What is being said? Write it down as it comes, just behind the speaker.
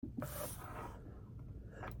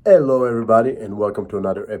Hello, everybody, and welcome to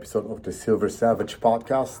another episode of the Silver Savage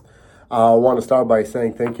podcast. I want to start by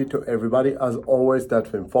saying thank you to everybody, as always, that's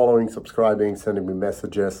been following, subscribing, sending me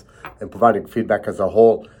messages, and providing feedback as a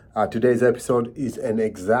whole. Today's episode is an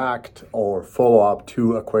exact or follow-up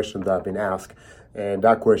to a question that I've been asked, and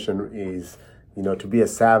that question is, to be a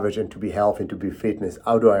savage and to be healthy and to be fitness,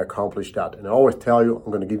 how do I accomplish that? And I always tell you,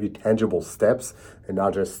 I'm going to give you tangible steps and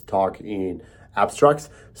not just talk in abstracts.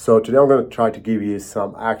 So today I'm going to try to give you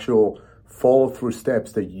some actual follow-through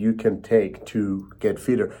steps that you can take to get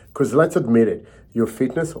fitter. Because let's admit it, your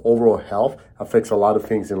fitness, overall health affects a lot of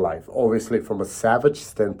things in life. Obviously, from a savage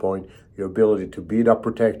standpoint, your ability to beat up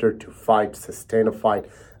protector, to fight, sustain a fight,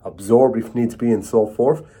 absorb if needs be, and so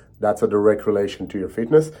forth. That's a direct relation to your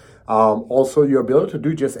fitness. Also, your ability to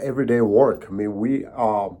do just everyday work. I mean,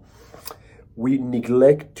 we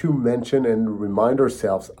neglect to mention and remind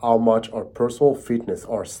ourselves how much our personal fitness,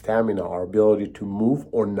 our stamina, our ability to move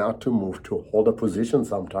or not to move, to hold a position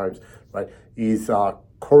sometimes, right, is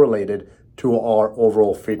correlated to our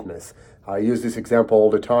overall fitness. I use this example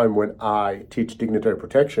all the time when I teach dignitary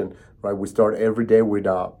protection, right? We start every day with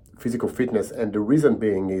physical fitness, and the reason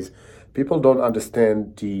being is people don't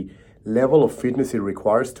understand the level of fitness it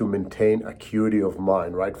requires to maintain acuity of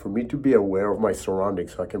mind, right? For me to be aware of my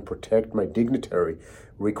surroundings so I can protect my dignitary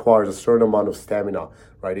requires a certain amount of stamina,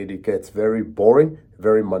 right? It gets very boring,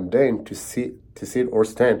 very mundane to sit or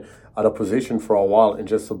stand at a position for a while and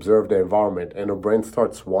just observe the environment, and the brain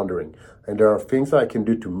starts wandering. And there are things that I can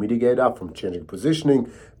do to mitigate that, from changing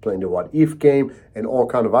positioning, playing the what if game, and all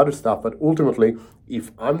kind of other stuff. But ultimately,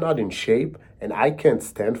 if I'm not in shape and I can't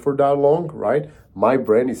stand for that long, right, my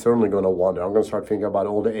brain is certainly going to wander. I'm going to start thinking about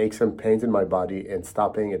all the aches and pains in my body and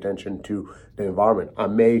stop paying attention to the environment. I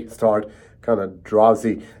may start kind of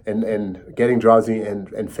drowsy and getting drowsy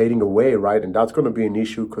and fading away, right? And that's going to be an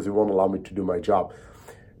issue because it won't allow me to do my job.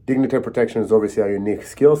 Dignitary protection is obviously a unique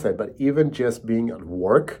skill set, but even just being at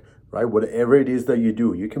work, right, whatever it is that you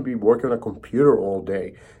do, you can be working on a computer all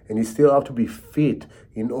day and you still have to be fit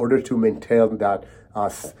in order to maintain that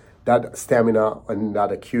stamina and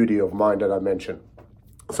that acuity of mind that I mentioned.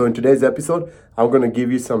 So in today's episode, I'm going to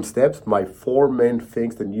give you some steps, my 4 main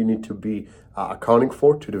things that you need to be accounting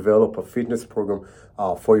for to develop a fitness program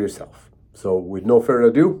for yourself. So with no further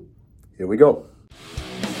ado, here we go.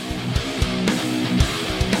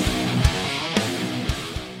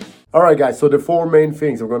 All right, guys, so the 4 main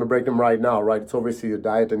things, we're going to break them right now, right? It's obviously your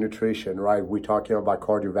diet and nutrition, right? We're talking about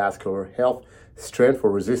cardiovascular health, strength for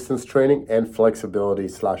resistance training, and flexibility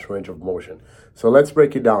 / range of motion. So let's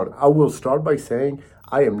break it down. I will start by saying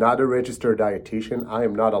I am not a registered dietitian. I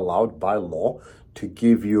am not allowed by law to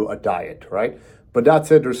give you a diet, right? But that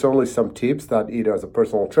said, there's certainly some tips that either as a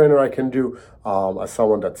personal trainer I can do, as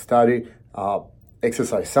someone that studied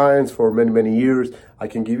exercise science for many, many years, I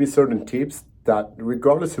can give you certain tips that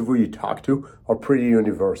regardless of who you talk to are pretty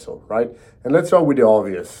universal, right? And let's start with the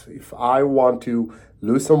obvious. If I want to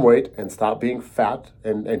lose some weight and stop being fat,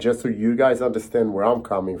 and just so you guys understand where I'm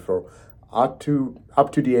coming from, up to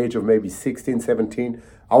the age of maybe 16, 17,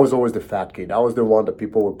 I was always the fat kid. I was the one that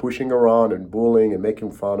people were pushing around and bullying and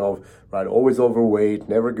making fun of, right? Always overweight,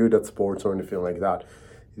 never good at sports or anything like that.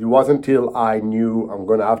 It wasn't until I knew I'm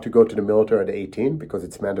going to have to go to the military at 18 because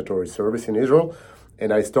it's mandatory service in Israel.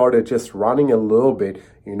 And I started just running a little bit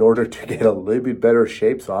in order to get a little bit better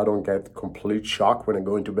shape so I don't get complete shock when I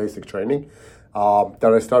go into basic training,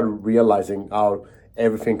 that I started realizing how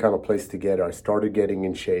everything kind of plays together. I started getting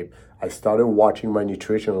in shape. I started watching my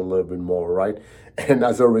nutrition a little bit more, right? And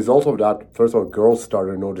as a result of that, first of all, girls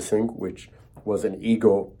started noticing, which was an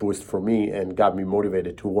ego boost for me and got me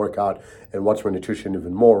motivated to work out and watch my nutrition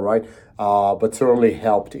even more, right? But certainly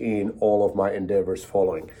helped in all of my endeavors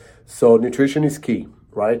following. So nutrition is key,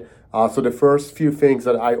 right? So the first few things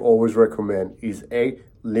that I always recommend is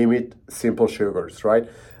limit simple sugars, right?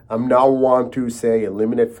 I'm not one to say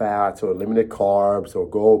eliminate fats or eliminate carbs or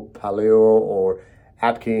go paleo or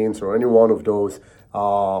Atkins or any one of those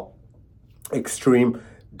extreme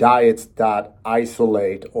diets that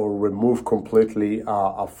isolate or remove completely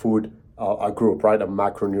a food, a group, right? A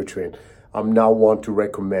macronutrient. I'm not one to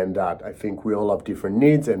recommend that. I think we all have different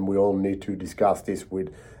needs and we all need to discuss this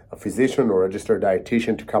with a physician or registered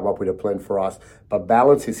dietitian to come up with a plan for us. But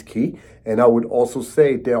balance is key. And I would also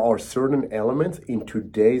say there are certain elements in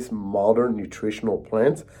today's modern nutritional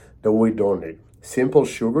plans that we don't need. Simple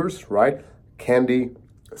sugars, right? Candy,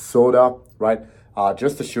 soda, right?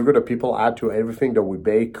 Just the sugar that people add to everything that we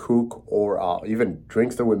bake, cook, or even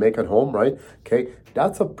drinks that we make at home, right? Okay,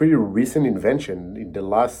 that's a pretty recent invention in the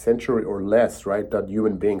last century or less, right? That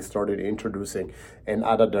human beings started introducing and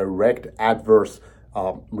had a direct adverse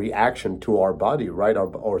reaction to our body, right?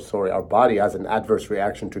 Our body has an adverse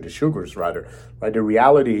reaction to the sugars, rather, right? The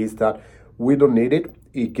reality is that we don't need it.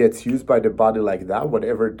 It gets used by the body like that.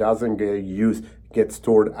 Whatever doesn't get used gets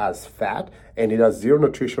stored as fat, and it has zero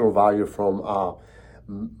nutritional value from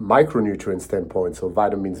micronutrient standpoint, so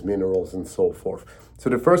vitamins, minerals, and so forth. So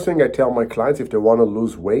the first thing I tell my clients if they want to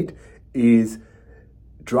lose weight is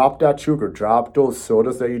drop that sugar, drop those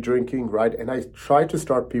sodas that you're drinking, right? And I try to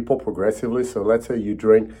start people progressively. So let's say you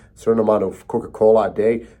drink a certain amount of Coca-Cola a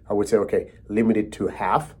day. I would say, okay, limit it to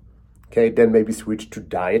half. Okay, then maybe switch to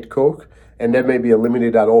Diet Coke, and then maybe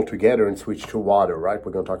eliminate that altogether and switch to water, right?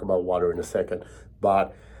 We're going to talk about water in a second.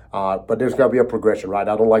 But there's got to be a progression, right?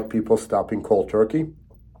 I don't like people stopping cold turkey.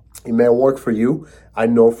 It may work for you. I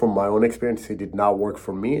know from my own experience, it did not work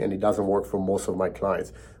for me, and it doesn't work for most of my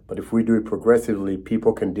clients. But if we do it progressively,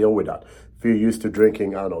 people can deal with that. If you're used to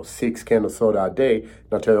drinking, 6 cans of soda a day,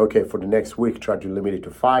 and I'll tell you, okay, for the next week, try to limit it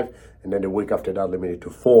to 5, and then the week after that, limit it to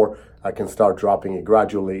 4. I can start dropping it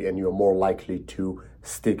gradually, and you're more likely to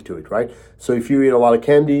stick to it, right? So if you eat a lot of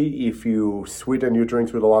candy, if you sweeten your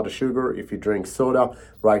drinks with a lot of sugar, if you drink soda,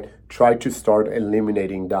 right, try to start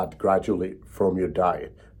eliminating that gradually from your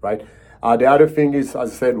diet, right? The other thing is,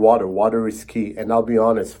 as I said, water. Water is key, and I'll be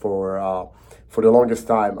honest, for the longest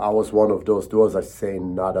time, I was one of those do as I say,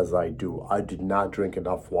 not as I do. I did not drink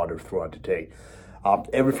enough water throughout the day.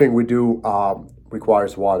 Everything we do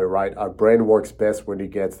requires water, right? Our brain works best when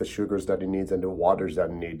it gets the sugars that it needs and the waters that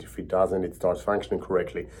it needs. If it doesn't, it starts functioning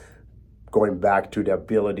correctly. Going back to the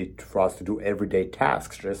ability for us to do everyday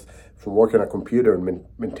tasks, just from working on a computer and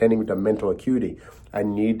maintaining the mental acuity, I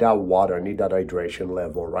need that water, I need that hydration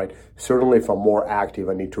level, right? Certainly if I'm more active,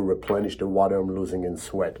 I need to replenish the water I'm losing in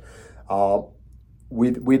sweat.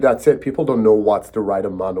 With that said, people don't know what's the right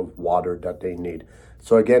amount of water that they need.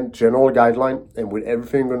 So again, general guideline, and with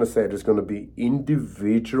everything I'm going to say, there's going to be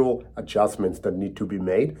individual adjustments that need to be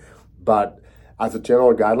made. But as a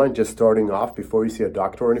general guideline, just starting off, before you see a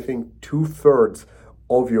doctor or anything, 2/3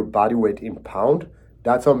 of your body weight in pound,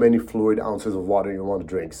 that's how many fluid ounces of water you want to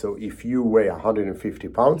drink. So if you weigh 150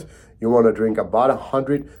 pounds, you want to drink about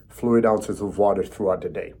 100 fluid ounces of water throughout the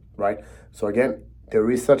day, right? So again, there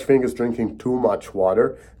is such thing as drinking too much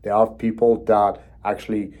water. There are people that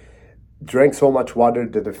actually drank so much water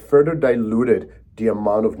that they further diluted the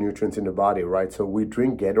amount of nutrients in the body, right? So we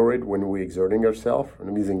drink Gatorade when we're exerting ourselves, and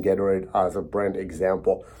I'm using Gatorade as a brand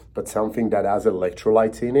example, but something that has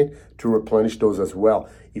electrolytes in it to replenish those as well.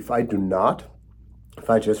 If I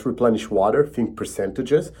just replenish water, think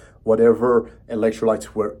percentages, whatever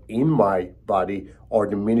electrolytes were in my body are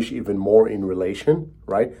diminished even more in relation,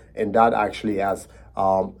 right? And that actually has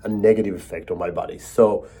a negative effect on my body.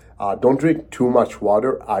 So don't drink too much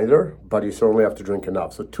water either, but you certainly have to drink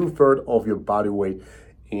enough. So 2/3 of your body weight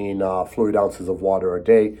in fluid ounces of water a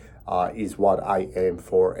day is what I aim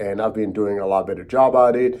for. And I've been doing a lot better job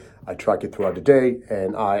at it. I track it throughout the day,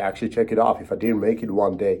 and I actually check it off. If I didn't make it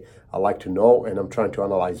one day, I like to know, and I'm trying to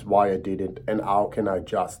analyze why I didn't and how can I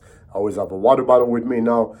adjust. I always have a water bottle with me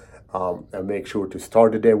now. And make sure to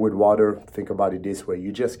start the day with water. Think about it this way.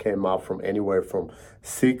 You just came out from anywhere from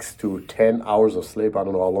 6 to 10 hours of sleep. I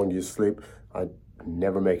don't know how long you sleep. I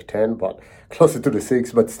never make 10, but closer to the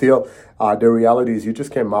 6. But still, the reality is you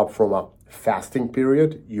just came out from a fasting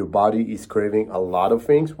period. Your body is craving a lot of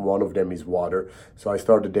things. One of them is water. So I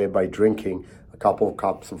start the day by drinking a couple of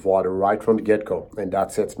cups of water right from the get-go. And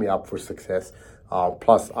that sets me up for success.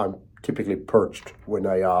 Plus, I'm typically purged when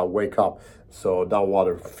I wake up. So that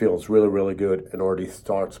water feels really, really good and already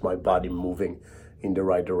starts my body moving in the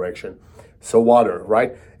right direction. So water,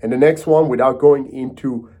 right? And the next one, without going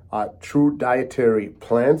into true dietary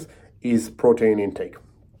plans, is protein intake,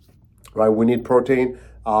 right? We need protein.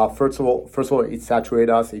 First of all, it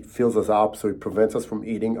saturates us, it fills us up, so it prevents us from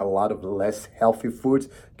eating a lot of less healthy foods,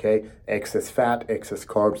 okay? Excess fat, excess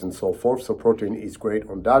carbs, and so forth. So protein is great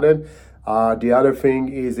on that end. The other thing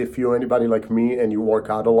is, if you're anybody like me and you work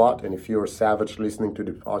out a lot, and if you're a savage listening to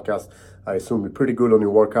the podcast, I assume you're pretty good on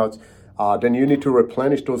your workouts, then you need to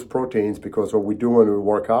replenish those proteins, because what we do when we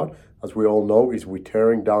work out, as we all know, is we're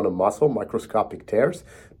tearing down a muscle, microscopic tears,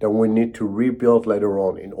 that we need to rebuild later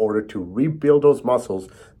on. In order to rebuild those muscles,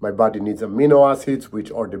 my body needs amino acids,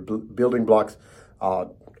 which are the building blocks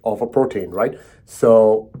of a protein, right?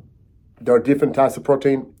 So there are different types of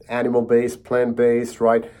protein, animal-based, plant-based,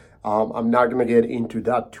 right? I'm not going to get into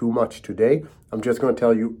that too much today. I'm just going to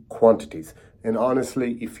tell you quantities. And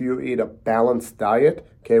honestly, if you eat a balanced diet,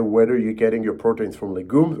 okay, whether you're getting your proteins from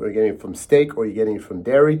legumes or you're getting it from steak or you're getting it from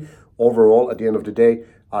dairy, overall, at the end of the day,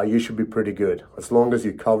 you should be pretty good. As long as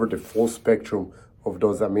you cover the full spectrum of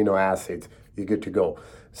those amino acids, you're good to go.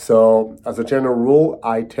 So as a general rule,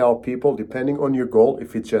 I tell people, depending on your goal,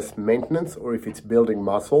 if it's just maintenance or if it's building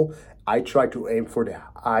muscle, I try to aim for the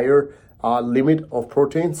higher limit of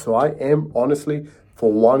protein. So I am honestly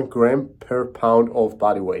for 1 gram per pound of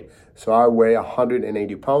body weight. So I weigh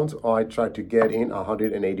 180 pounds, or I try to get in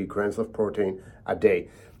 180 grams of protein a day.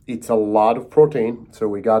 It's a lot of protein, so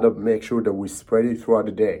we gotta make sure that we spread it throughout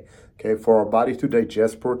the day. Okay, for our body to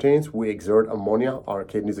digest proteins, we exert ammonia, our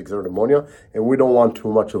kidneys exert ammonia, and we don't want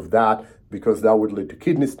too much of that because that would lead to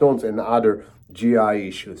kidney stones and other GI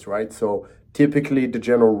issues, right? So typically the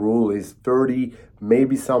general rule is 30,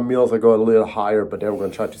 maybe some meals I go a little higher, but then we're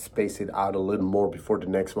gonna try to space it out a little more before the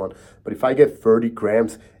next one. But if I get 30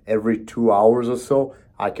 grams every 2 hours or so,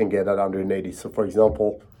 I can get at 180. So for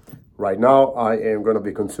example, right now I am gonna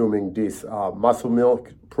be consuming this muscle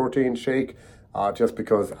milk protein shake, just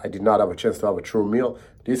because I did not have a chance to have a true meal.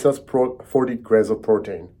 This has 40 grams of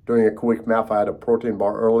protein. Doing a quick math, I had a protein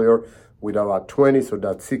bar earlier with about 20, so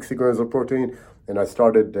that's 60 grams of protein. And I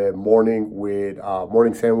started the morning with a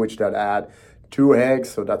morning sandwich that had 2 eggs,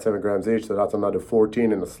 so that's 7 grams each, so that's another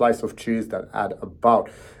 14, and a slice of cheese that add about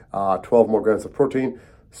 12 more grams of protein.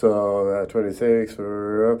 So 26,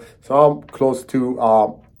 so I'm close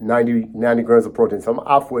to 90 grams of protein. So I'm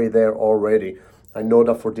halfway there already. I know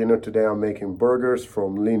that for dinner today, I'm making burgers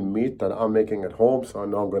from lean meat that I'm making at home. So I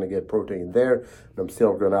know I'm going to get protein there. And I'm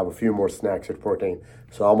still going to have a few more snacks with protein.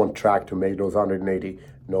 So I'm on track to make those 180,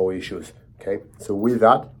 no issues. Okay. So with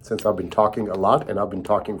that, since I've been talking a lot and I've been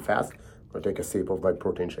talking fast, I'm going to take a sip of my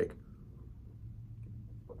protein shake.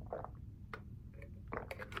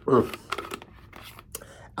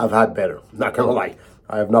 I've had better, not going to lie.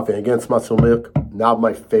 I have nothing against muscle milk. Not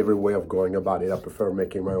my favorite way of going about it. I prefer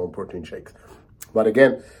making my own protein shakes. But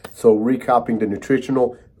again, so recapping the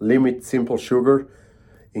nutritional, limit simple sugar,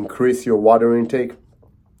 increase your water intake,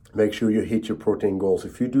 make sure you hit your protein goals.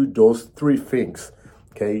 If you do those 3 things,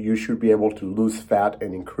 okay, you should be able to lose fat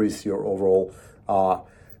and increase your overall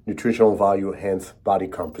nutritional value, hence body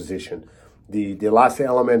composition. The last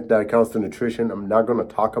element that comes to nutrition, I'm not going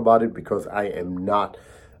to talk about it because I am not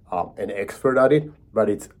an expert at it, but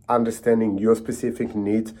it's understanding your specific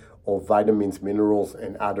needs of vitamins, minerals,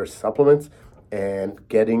 and other supplements, and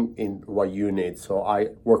getting in what you need. So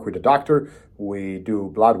I work with a doctor, we do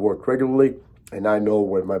blood work regularly, and I know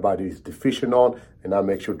what my body is deficient on, and I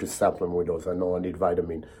make sure to supplement with those. I know I need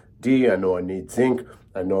vitamin D, I know I need zinc,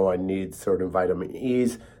 I know I need certain vitamin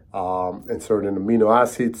E's, and certain amino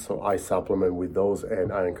acids, so I supplement with those,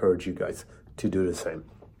 and I encourage you guys to do the same.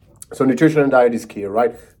 So nutrition and diet is key,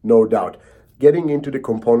 right? No doubt. Getting into the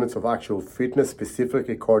components of actual fitness,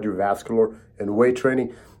 specifically cardiovascular and weight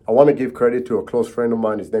training, I want to give credit to a close friend of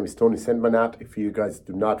mine. His name is Tony Sentmanat. If you guys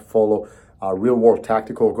do not follow Real World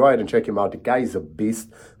Tactical, go ahead and check him out. The guy is a beast,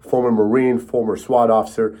 former Marine, former SWAT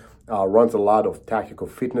officer, runs a lot of tactical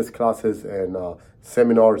fitness classes and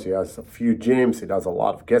seminars. He has a few gyms. He does a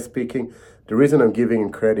lot of guest speaking. The reason I'm giving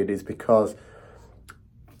him credit is because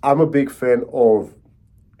I'm a big fan of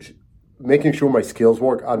making sure my skills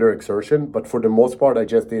work under exertion, but for the most part, I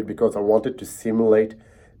just did because I wanted to simulate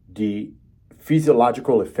the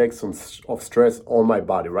physiological effects of stress on my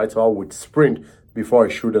body, right? So I would sprint before I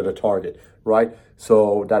shoot at a target, right?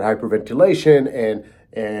 So that hyperventilation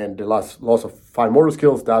and the loss of fine motor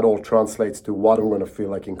skills, that all translates to what I'm going to feel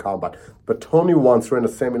like in combat. But Tony once ran a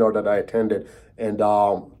seminar that I attended,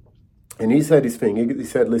 and he said this thing. He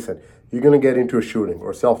said, listen, you're going to get into a shooting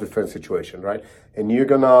or self-defense situation, right? And you're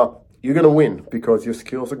going to win because your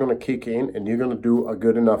skills are going to kick in and you're going to do a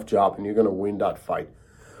good enough job and you're going to win that fight.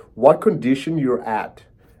 What condition you're at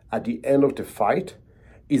the end of the fight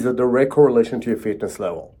is a direct correlation to your fitness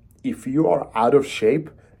level. If you are out of shape,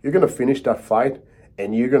 you're going to finish that fight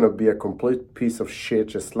and you're going to be a complete piece of shit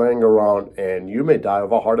just laying around, and you may die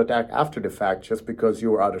of a heart attack after the fact just because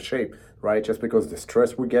you were out of shape, right? Just because the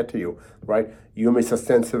stress will get to you, right? You may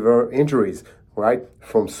sustain severe injuries, right?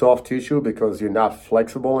 From soft tissue because you're not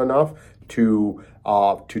flexible enough to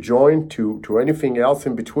join to anything else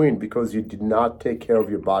in between because you did not take care of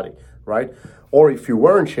your body, right? Or if you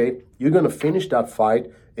were in shape, you're going to finish that fight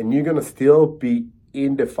and you're going to still be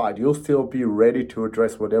in the fight. You'll still be ready to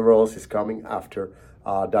address whatever else is coming after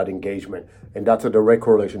that engagement. And that's a direct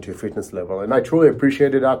correlation to your fitness level. And I truly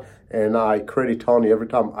appreciated that. And I credit Tony every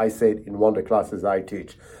time I say it in one of the classes I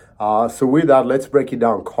teach. So with that, let's break it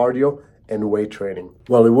down. Cardio and weight training.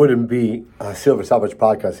 Well, it wouldn't be a Silver Savage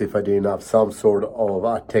podcast if I didn't have some sort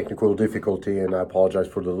of technical difficulty, and I apologize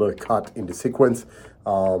for the little cut in the sequence,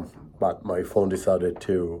 but my phone decided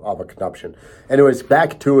to have a connection. Anyways,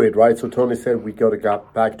 back to it, right? So Tony said we got to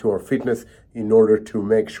get back to our fitness in order to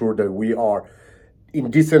make sure that we are in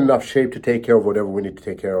decent enough shape to take care of whatever we need to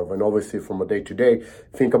take care of. And obviously from a day to day,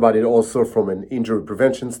 think about it also from an injury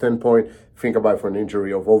prevention standpoint, think about it for an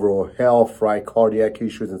injury of overall health, right? Cardiac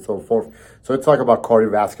issues and so forth. So let's talk about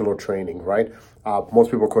cardiovascular training, right?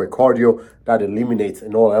 Most people call it cardio. That eliminates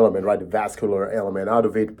an all element, right? The vascular element out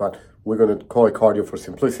of it, but we're going to call it cardio for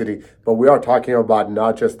simplicity. But we are talking about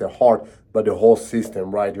not just the heart, but the whole system,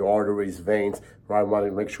 right? Your arteries, veins, right? We want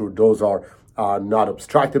to make sure those are not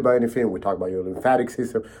obstructed by anything. We talk about your lymphatic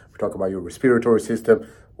system. We talk about your respiratory system.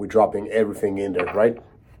 We're dropping everything in there, right?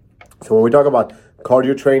 So when we talk about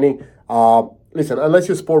cardio training, listen, unless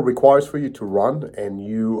your sport requires for you to run and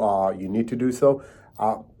you need to do so,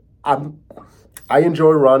 I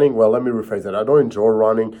enjoy running. Well, let me rephrase that. I don't enjoy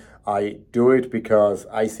running. I do it because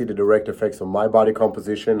I see the direct effects on my body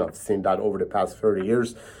composition. I've seen that over the past 30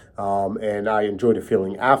 years, and I enjoy the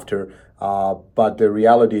feeling after. But the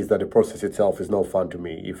reality is that the process itself is no fun to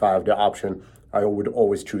me. If I have the option, I would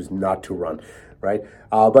always choose not to run, right?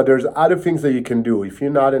 But there's other things that you can do. If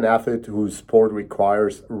you're not an athlete whose sport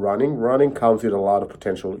requires running comes with a lot of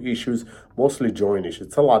potential issues, mostly joint issues.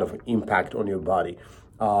 It's a lot of impact on your body.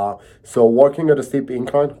 So walking at a steep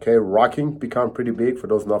incline, okay, rocking become pretty big. For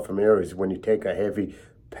those not familiar, is when you take a heavy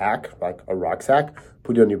pack, like a rucksack,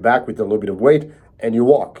 put it on your back with a little bit of weight, and you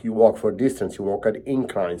walk. You walk for a distance. You walk at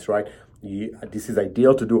inclines, right? This is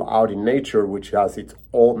ideal to do out in nature, which has its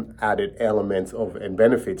own added elements of and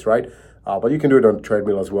benefits, right? But you can do it on a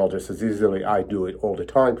treadmill as well, just as easily. I do it all the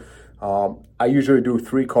time. I usually do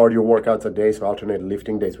 3 cardio workouts a day, so alternate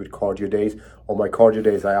lifting days with cardio days. On my cardio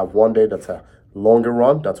days, I have one day that's a longer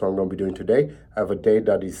run. That's what I'm going to be doing today. I have a day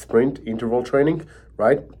that is sprint interval training,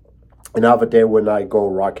 right? And I have a day when I go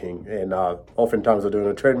rocking, and oftentimes I do it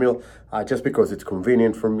on a treadmill just because it's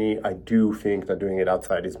convenient for me. I do think that doing it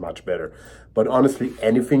outside is much better. But honestly,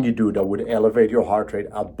 anything you do that would elevate your heart rate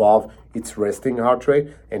above its resting heart rate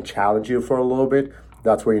and challenge you for a little bit,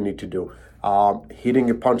 that's what you need to do. Hitting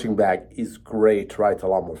a punching bag is great, right? It's a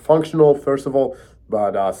lot more functional, first of all,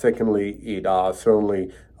 but secondly, it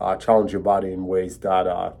certainly challenges your body in ways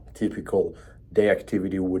that typical day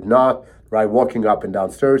activity would not, right? Walking up and down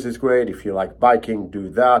stairs is great. If you like biking, do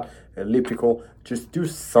that. Elliptical, just do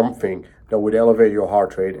something that would elevate your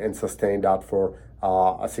heart rate and sustain that for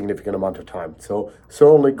a significant amount of time. So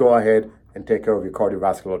certainly go ahead and take care of your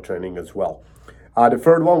cardiovascular training as well. The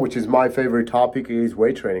third one, which is my favorite topic, is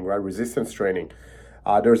weight training, right? Resistance training.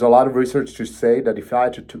 There's a lot of research to say that if I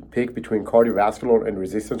had to pick between cardiovascular and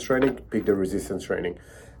resistance training, pick the resistance training.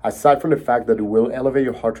 Aside from the fact that it will elevate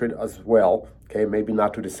your heart rate as well, okay, maybe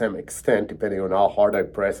not to the same extent, depending on how hard I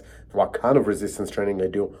press and what kind of resistance training I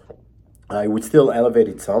do, I would still elevate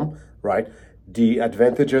it some, right? The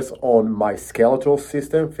advantages on my skeletal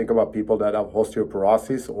system, think about people that have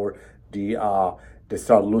osteoporosis or they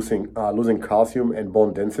start losing calcium and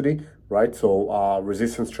bone density, right? So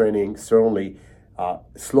resistance training certainly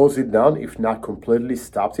slows it down, if not completely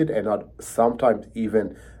stops it, and not sometimes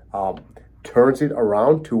even turns it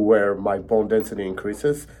around to where my bone density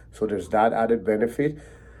increases. So there's that added benefit.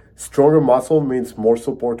 Stronger muscle means more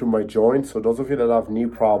support to my joints. So those of you that have knee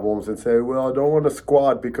problems and say, well, I don't want to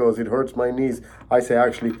squat because it hurts my knees, I say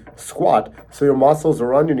actually squat so your muscles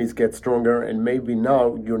around your knees get stronger, and maybe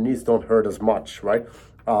now your knees don't hurt as much, right?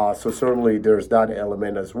 So certainly there's that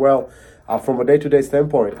element as well. From a day-to-day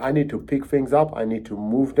standpoint, I need to pick things up. I need to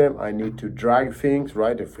move them. I need to drag things,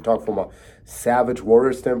 right? If we talk from a savage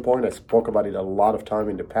warrior standpoint, I spoke about it a lot of time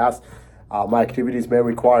in the past. My activities may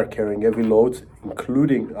require carrying heavy loads,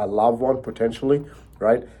 including a loved one potentially,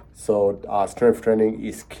 right? So strength training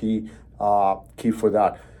is key for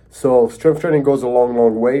that. So strength training goes a long,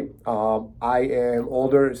 long way. I am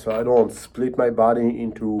older, so I don't split my body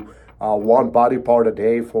into one body part a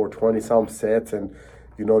day for 20-some sets and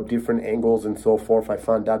different angles and so forth. I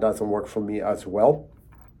find that doesn't work for me as well.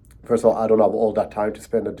 First of all, I don't have all that time to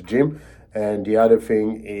spend at the gym. And the other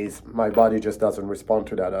thing is my body just doesn't respond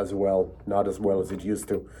to that as well, not as well as it used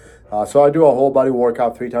to. So I do a whole body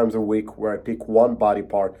workout 3 times a week where I pick one body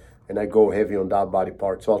part and I go heavy on that body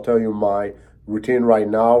part. So I'll tell you my routine right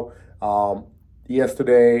now.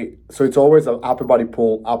 Yesterday, so it's always an upper body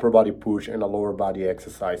pull, upper body push, and a lower body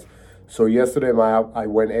exercise. So yesterday I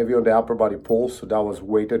went heavy on the upper body pull, so that was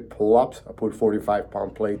weighted pull-ups. I put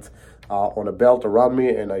 45-pound plates on a belt around me,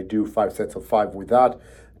 and I do 5 sets of 5 with that.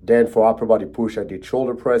 Then for upper body push, I did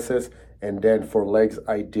shoulder presses, and then for legs,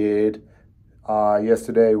 I did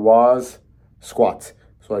yesterday was squats.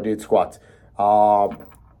 So I did squats.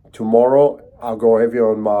 Tomorrow, I'll go heavy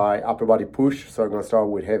on my upper body push, so I'm going to start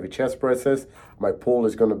with heavy chest presses. My pull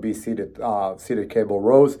is going to be seated cable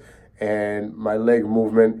rows, and my leg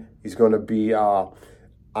movement is going to be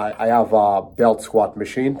I have a belt squat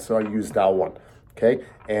machine, so I use that one. Okay,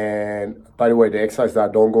 and by the way, the exercise that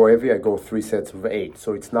I don't go heavy, I go 3 sets of 8.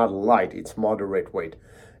 So it's not light, it's moderate weight.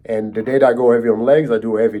 And the day that I go heavy on legs, I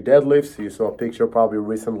do heavy deadlifts. You saw a picture probably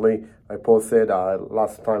recently I posted.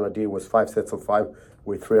 Last time I did was 5 sets of 5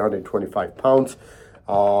 with 325 pounds.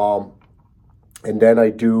 And then I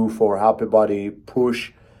do for upper body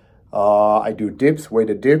push, I do dips,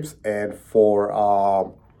 weighted dips, and for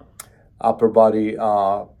upper body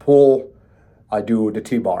pull, I do the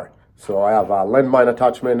T-bar. So I have a landmine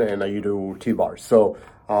attachment and I do T-bar. So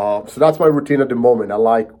that's my routine at the moment. I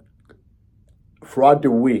like throughout the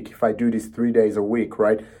week, if I do these 3 days a week,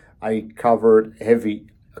 right? I covered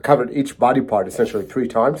each body part essentially 3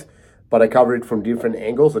 times, but I covered it from different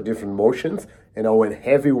angles or different motions. And I went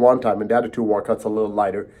heavy one time and the other 2 workouts a little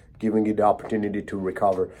lighter, giving you the opportunity to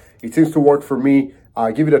recover. It seems to work for me.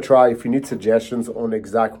 Give it a try. If you need suggestions on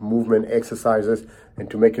exact movement exercises and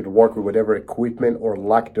to make it work with whatever equipment or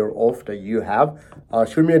lack thereof that you have,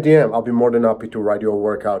 shoot me a DM. I'll be more than happy to write you a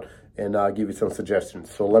workout and give you some suggestions.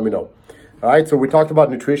 So let me know. All right, so we talked about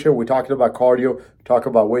nutrition, we talked about cardio, we talked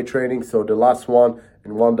about weight training. So the last one,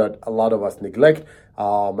 and one that a lot of us neglect,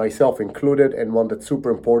 myself included, and one that's super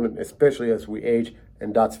important, especially as we age,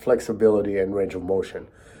 and that's flexibility and range of motion.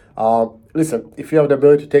 Listen, if you have the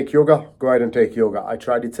ability to take yoga, go ahead and take yoga. I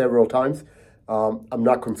tried it several times. I'm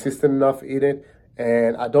not consistent enough in it,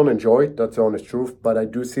 and I don't enjoy it, that's the honest truth, but I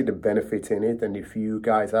do see the benefits in it. And if you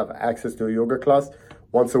guys have access to a yoga class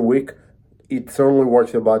once a week, it certainly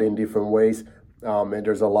works your body in different ways, and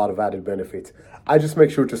there's a lot of added benefits. I just make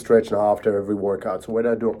sure to stretch now after every workout. So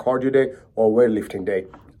whether I do a cardio day or weightlifting day,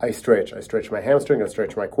 I stretch. I stretch my hamstring, I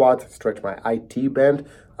stretch my quads, I stretch my IT band.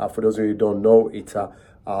 For those of you who don't know, it's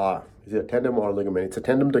is it a tendon or a ligament? It's a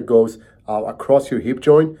tendon that goes across your hip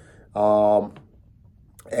joint,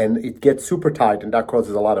 and it gets super tight, and that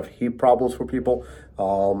causes a lot of hip problems for people.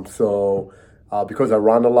 Because I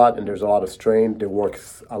run a lot and there's a lot of strain, there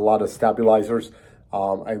works a lot of stabilizers.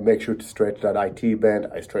 I make sure to stretch that IT band.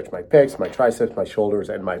 I stretch my pecs, my triceps, my shoulders,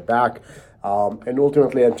 and my back. And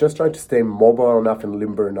ultimately, I'm just trying to stay mobile enough and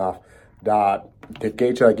limber enough that the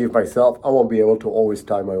gauge that I give myself, I won't be able to always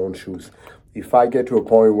tie my own shoes. If I get to a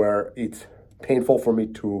point where it's painful for me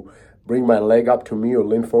to bring my leg up to me or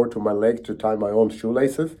lean forward to my leg to tie my own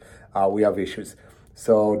shoelaces, we have issues.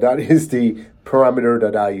 So that is the parameter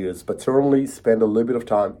that I use, but certainly spend a little bit of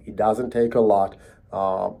time. It doesn't take a lot,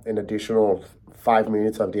 an additional 5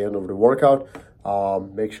 minutes at the end of the workout.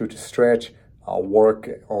 Make sure to stretch, work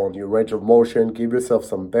on your range of motion, give yourself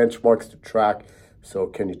some benchmarks to track. So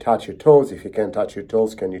can you touch your toes? If you can't touch your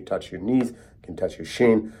toes, can you touch your knees? Can you touch your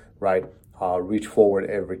shin, right? Reach forward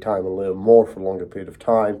every time a little more for a longer period of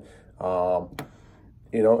time,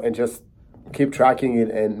 and just keep tracking it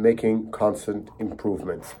and making constant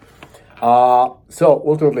improvements. So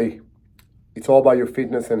ultimately, it's all about your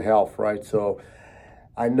fitness and health, right? So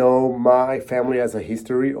I know my family has a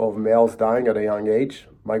history of males dying at a young age.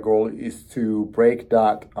 My goal is to break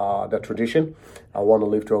that tradition. I want to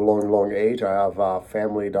live to a long, long age. I have a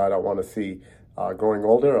family that I want to see growing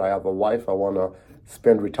older. I have a wife I want to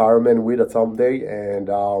spend retirement with at some day. And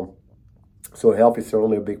so health is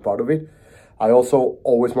certainly a big part of it. I also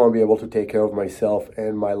always want to be able to take care of myself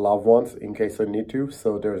and my loved ones in case I need to.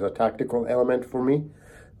 So there's a tactical element for me.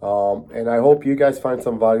 And I hope you guys find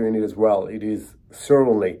some value in it as well. It is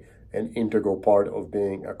certainly an integral part of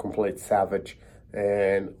being a complete savage.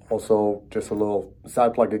 And also, just a little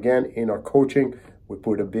side plug again, in our coaching, we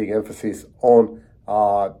put a big emphasis on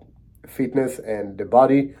fitness and the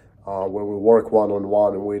body, where we work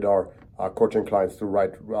one-on-one with our coaching clients to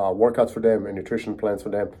write workouts for them and nutrition plans for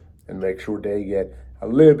them, and make sure they get a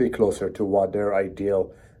little bit closer to what their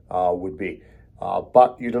ideal would be.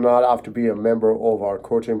 But you do not have to be a member of our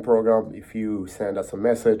coaching program. If you send us a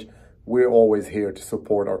message, we're always here to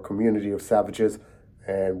support our community of savages,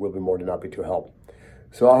 and we'll be more than happy to help.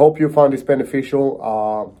 So I hope you found this beneficial.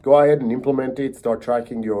 Go ahead and implement it. Start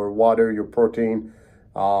tracking your water, your protein.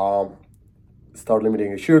 Start limiting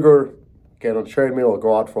your sugar. Get on the treadmill or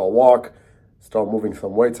go out for a walk. Start moving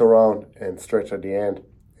some weights around and stretch at the end,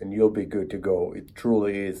 and you'll be good to go. It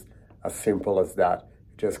truly is as simple as that.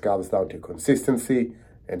 It just comes down to consistency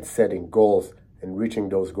and setting goals and reaching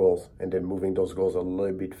those goals, and then moving those goals a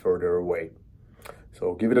little bit further away.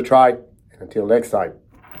 So give it a try, and until next time,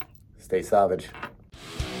 stay savage.